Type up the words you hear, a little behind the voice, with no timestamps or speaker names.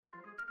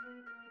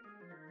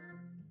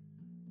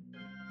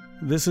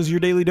This is your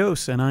Daily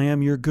Dose, and I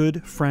am your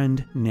good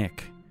friend,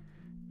 Nick.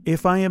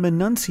 If I am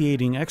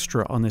enunciating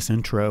extra on this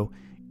intro,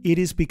 it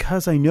is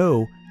because I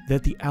know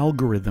that the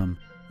algorithm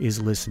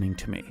is listening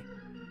to me.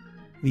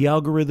 The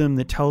algorithm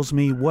that tells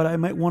me what I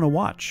might want to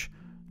watch,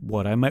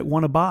 what I might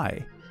want to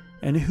buy,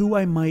 and who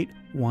I might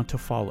want to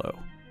follow.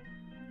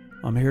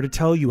 I'm here to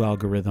tell you,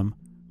 algorithm,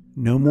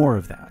 no more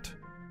of that.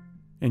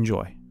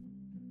 Enjoy.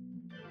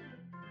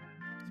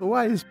 So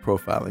why is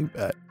profiling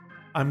bad?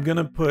 I'm going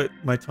to put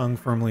my tongue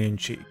firmly in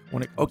cheek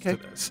when it comes to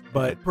this.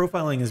 But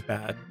profiling is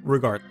bad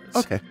regardless.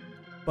 Okay.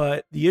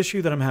 But the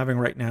issue that I'm having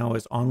right now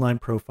is online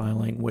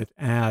profiling with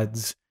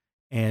ads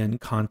and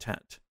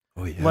content.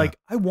 Oh, yeah. Like,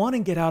 I want to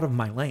get out of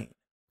my lane.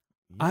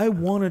 Yeah. I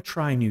want to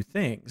try new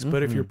things.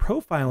 But if you're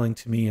profiling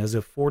to me as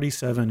a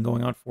 47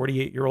 going on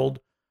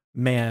 48-year-old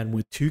man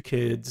with 2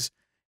 kids,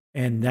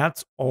 and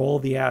that's all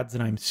the ads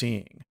that I'm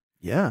seeing,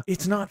 yeah,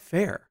 it's not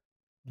fair.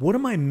 What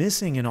am I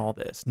missing in all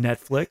this?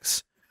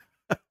 Netflix?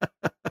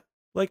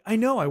 Like, I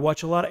know I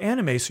watch a lot of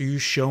anime, so you're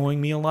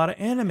showing me a lot of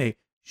anime.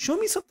 Show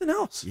me something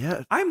else.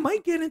 Yeah. I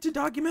might get into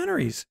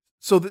documentaries.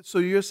 So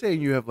you're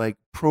saying you have like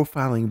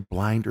profiling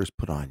blinders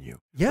put on you,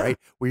 Yeah. right?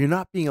 Where you're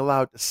not being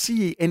allowed to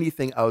see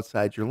anything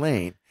outside your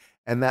lane,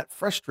 and that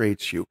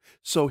frustrates you.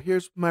 So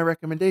here's my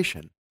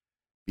recommendation: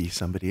 be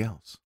somebody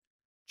else.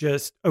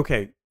 Just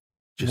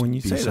when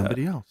you be say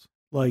somebody that, else.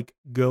 like,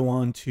 go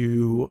on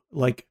to,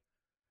 like,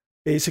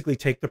 basically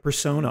take the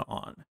persona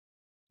on.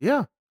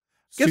 Yeah.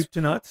 Soup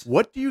to nuts.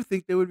 What do you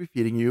think they would be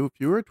feeding you if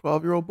you were a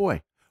 12-year-old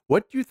boy?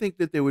 What do you think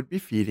that they would be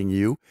feeding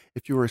you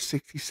if you were a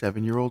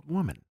 67-year-old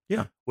woman?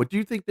 Yeah. What do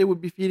you think they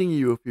would be feeding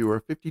you if you were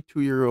a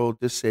 52-year-old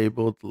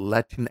disabled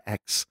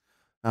Latinx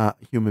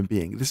human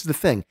being? This is the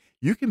thing.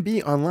 You can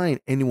be online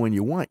anyone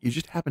you want. You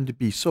just happen to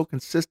be so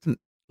consistently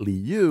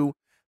you.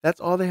 That's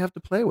all they have to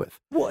play with.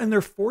 Well, and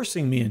they're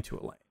forcing me into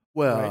a lane.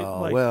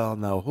 Well, right?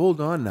 now,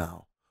 hold on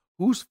now.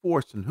 Who's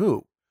forcing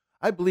who?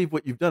 I believe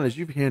what you've done is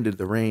you've handed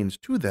the reins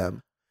to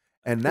them.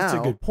 And now, that's a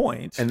good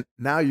point. And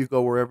now you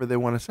go wherever they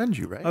want to send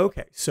you, right?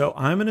 Okay, so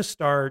I'm going to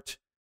start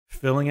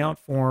filling out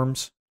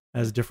forms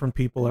as different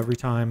people every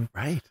time.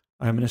 Right.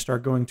 I'm going to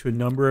start going to a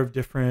number of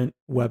different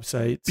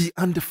websites. Be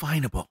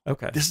undefinable.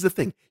 Okay. This is the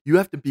thing. You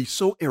have to be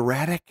so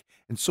erratic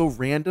and so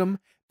random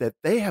that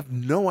they have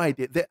no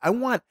idea. I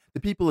want the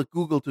people at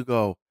Google to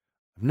go,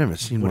 I've never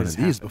seen one of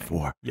these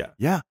before. Yeah.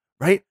 Yeah.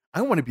 Right?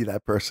 I want to be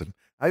that person.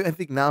 I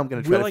think now I'm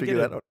going to try to figure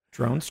that out.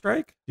 Drone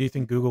strike? Do you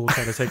think Google will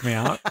try to take me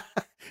out?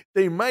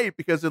 They might,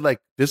 because they're like,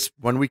 this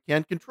one we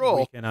can't control.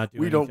 We cannot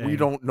do anything. We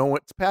don't know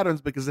its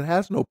patterns because it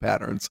has no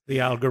patterns. The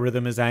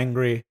algorithm is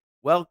angry.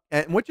 Well,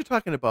 and what you're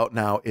talking about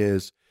now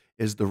is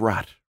the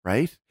rut,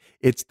 right?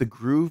 It's the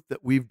groove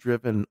that we've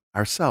driven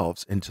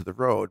ourselves into the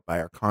road by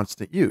our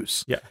constant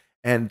use. Yeah.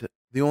 And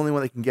the only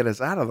one that can get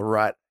us out of the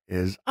rut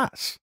is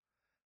us.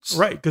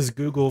 Right, because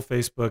Google,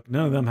 Facebook,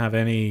 none of them have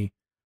any.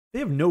 They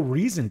have no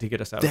reason to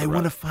get us out of the rut. They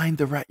want to find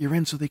the rut you're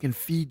in so they can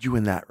feed you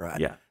in that rut.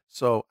 Yeah.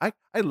 So I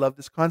love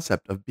this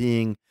concept of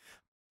being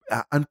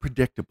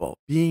unpredictable,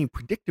 being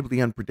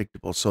predictably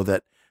unpredictable, so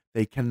that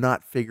they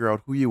cannot figure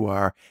out who you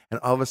are, and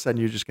all of a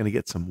sudden you're just going to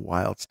get some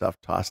wild stuff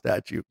tossed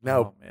at you. Now,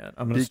 oh man,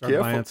 I'm going to start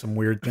buying some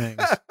weird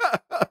things.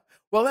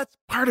 Well, that's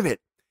part of it.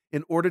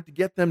 In order to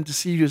get them to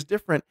see you as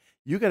different,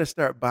 you got to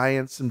start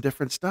buying some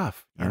different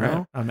stuff. You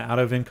know? I'm out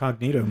of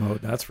incognito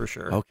mode, that's for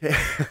sure. Okay.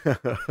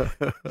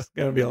 There's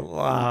going to be a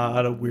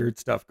lot of weird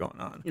stuff going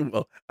on.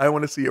 Well, I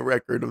want to see a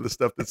record of the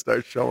stuff that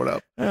starts showing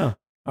up. Yeah.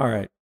 All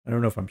right. I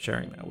don't know if I'm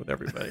sharing that with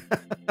everybody.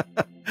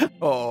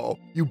 Oh,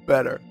 you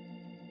better.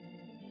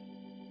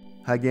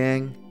 Hi,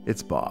 gang.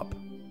 It's Bob.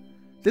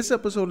 This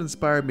episode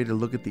inspired me to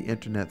look at the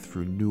internet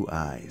through new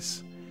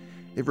eyes.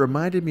 It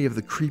reminded me of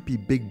the creepy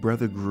Big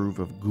Brother groove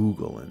of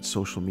Google and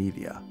social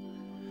media.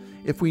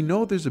 If we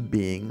know there's a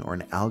being or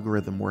an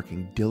algorithm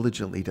working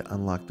diligently to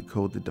unlock the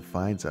code that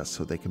defines us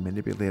so they can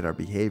manipulate our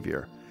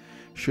behavior,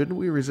 shouldn't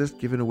we resist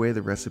giving away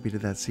the recipe to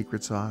that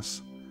secret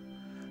sauce?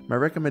 My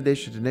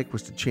recommendation to Nick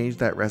was to change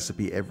that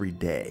recipe every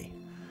day.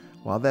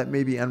 While that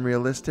may be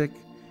unrealistic,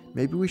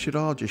 maybe we should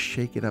all just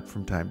shake it up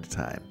from time to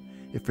time,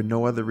 if for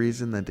no other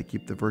reason than to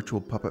keep the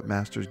virtual puppet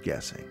masters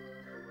guessing.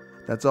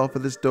 That's all for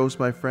this dose,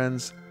 my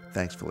friends.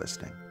 Thanks for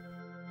listening.